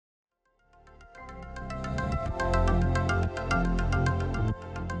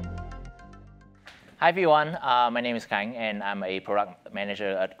Hi everyone, my name is Kang and I'm a product manager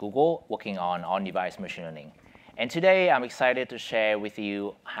at Google working on device machine learning. And today I'm excited to share with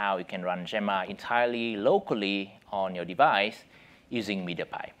you how you can run Gemma entirely locally on your device using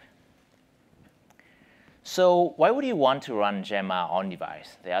MediaPipe. So why would you want to run Gemma on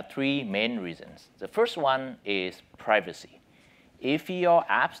device? There are three main reasons. The first one is privacy. If your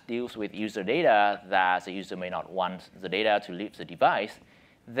app deals with user data that the user may not want the data to leave the device,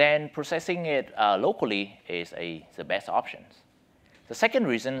 then processing it locally is the best option. The second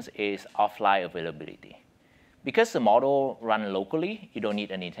reason is offline availability. Because the model runs locally, you don't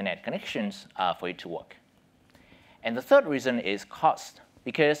need an internet connections for it to work. And the third reason is cost.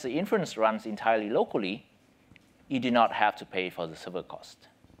 Because the inference runs entirely locally, you do not have to pay for the server cost.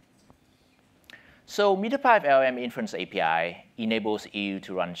 So MediaPipe LLM Inference API enables you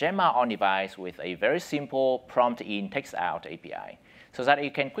to run Gemma on device with a very simple prompt-in, text-out API, so that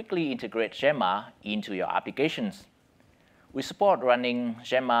you can quickly integrate Gemma into your applications. We support running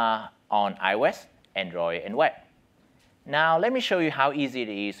Gemma on iOS, Android, and web. Now let me show you how easy it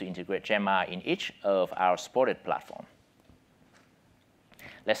is to integrate Gemma in each of our supported platforms.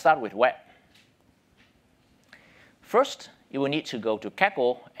 Let's start with web. First, you will need to go to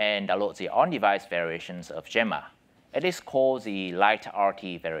Kaggle and download the on-device variations of Gemma. It is called the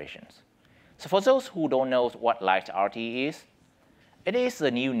LiteRT variations. So for those who don't know what LiteRT is, it is the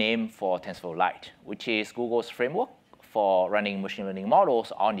new name for TensorFlow Lite, which is Google's framework for running machine learning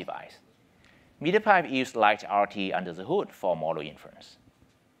models on device. MediaPipe uses LiteRT under the hood for model inference.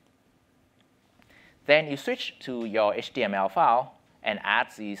 Then you switch to your HTML file and add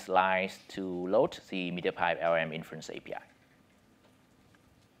these lines to load the MediaPipe LLM Inference API.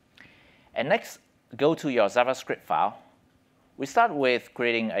 And next, go to your JavaScript file. We start with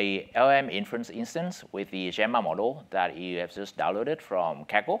creating a LLM inference instance with the Gemma model that you have just downloaded from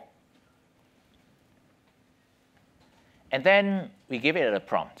Kaggle. And then we give it a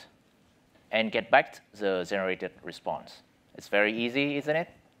prompt and get back the generated response. It's very easy, isn't it?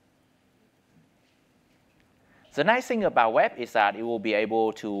 The nice thing about web is that you will be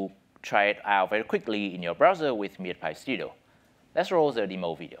able to try it out very quickly in your browser with MediaPipe Studio. Let's roll the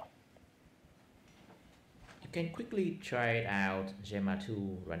demo video. You can quickly try out Gemma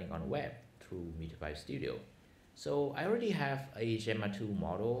 2 running on web through MediaPipe Studio. So I already have a Gemma 2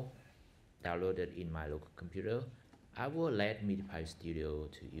 model downloaded in my local computer. I will let MediaPipe Studio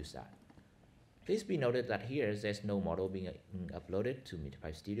to use that. Please be noted that here there's no model being uploaded to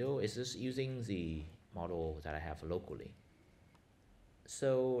MediaPipe Studio. It's just using the model that I have locally.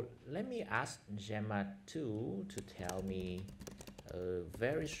 So let me ask Gemma 2 to tell me a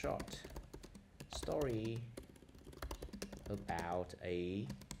very short story about a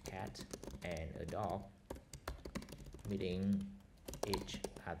cat and a dog meeting each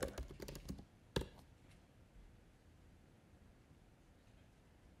other.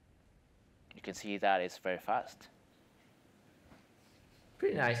 You can see that it's very fast.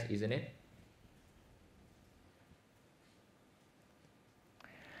 Pretty nice, isn't it?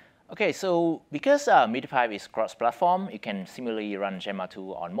 OK, so because MediaPipe is cross-platform, you can similarly run Gemma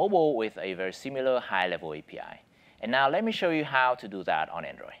 2 on mobile with a very similar high-level API. And now let me show you how to do that on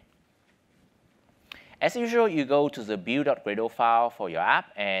Android. As usual, you go to the build.gradle file for your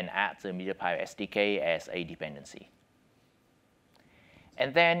app and add the MediaPipe SDK as a dependency.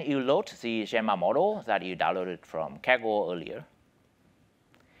 And then you load the Gemma model that you downloaded from Kaggle earlier.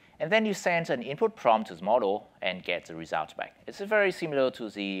 And then you send an input prompt to the model and get the results back. It's very similar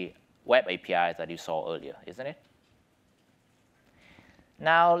to the web API that you saw earlier, isn't it?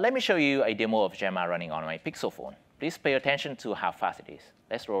 Now, let me show you a demo of Gemma running on my Pixel phone. Please pay attention to how fast it is.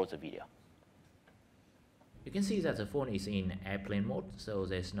 Let's roll the video. You can see that the phone is in airplane mode, so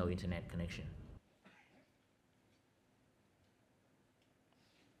there's no internet connection.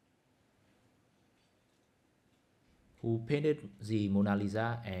 Who painted the Mona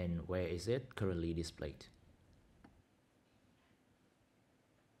Lisa and where is it currently displayed?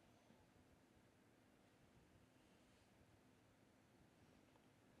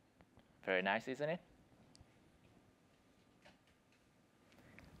 Very nice, isn't it?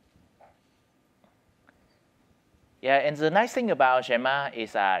 Yeah, and the nice thing about Gemma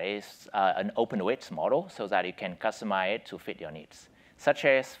is that it's an open weight model so that you can customize it to fit your needs, such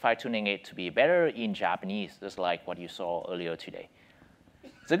as fine-tuning it to be better in Japanese, just like what you saw earlier today.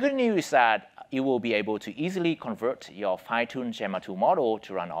 The good news is that you will be able to easily convert your fine-tuned Gemma 2 model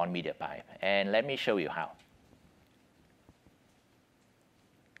to run on MediaPipe. And let me show you how.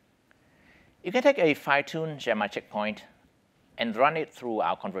 You can take a fine-tuned Gemma checkpoint and run it through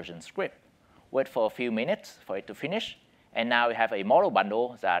our conversion script. Wait for a few minutes for it to finish, and now we have a model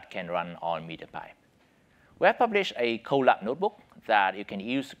bundle that can run on MediaPipe. We have published a Colab notebook that you can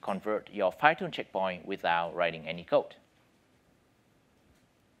use to convert your fine-tune checkpoint without writing any code.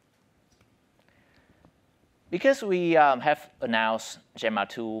 Because we have announced Gemma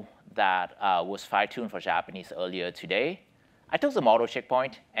 2 that was fine-tuned for Japanese earlier today, I took the model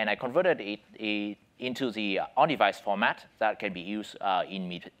checkpoint and I converted it into the on-device format that can be used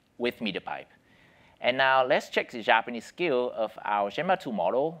with MediaPipe. And now let's check the Japanese skill of our Gemma 2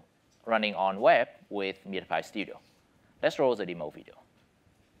 model running on web with MediaPipe Studio. Let's roll the demo video.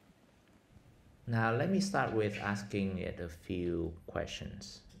 Now let me start with asking it a few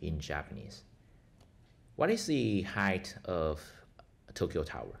questions in Japanese. What is the height of Tokyo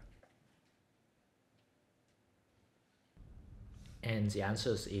Tower? And the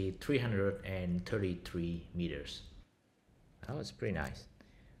answer is 333 meters. Oh, it's pretty nice.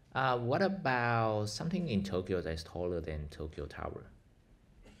 What about something in Tokyo that's taller than Tokyo Tower?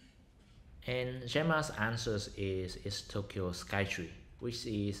 And Gemma's answers is Tokyo Skytree, which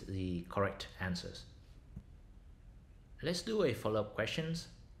is the correct answers. Let's do a follow-up questions.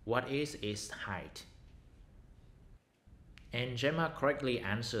 What is its height? And Gemma correctly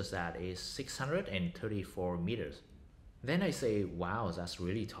answers that is 634 meters. Then I say, wow, that's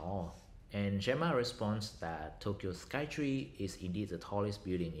really tall. And Gemma responds that Tokyo Skytree is indeed the tallest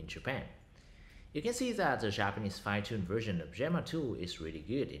building in Japan. You can see that the Japanese fine-tuned version of Gemma 2 is really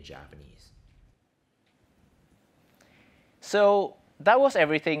good in Japanese. So that was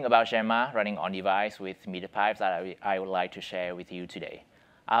everything about Gemma running on device with MediaPipe that I would like to share with you today.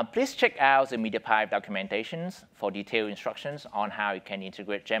 Please check out the MediaPipe documentations for detailed instructions on how you can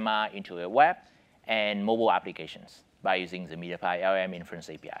integrate Gemma into a web and mobile applications by using the MediaPipe LLM Inference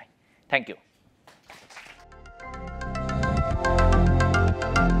API. Thank you.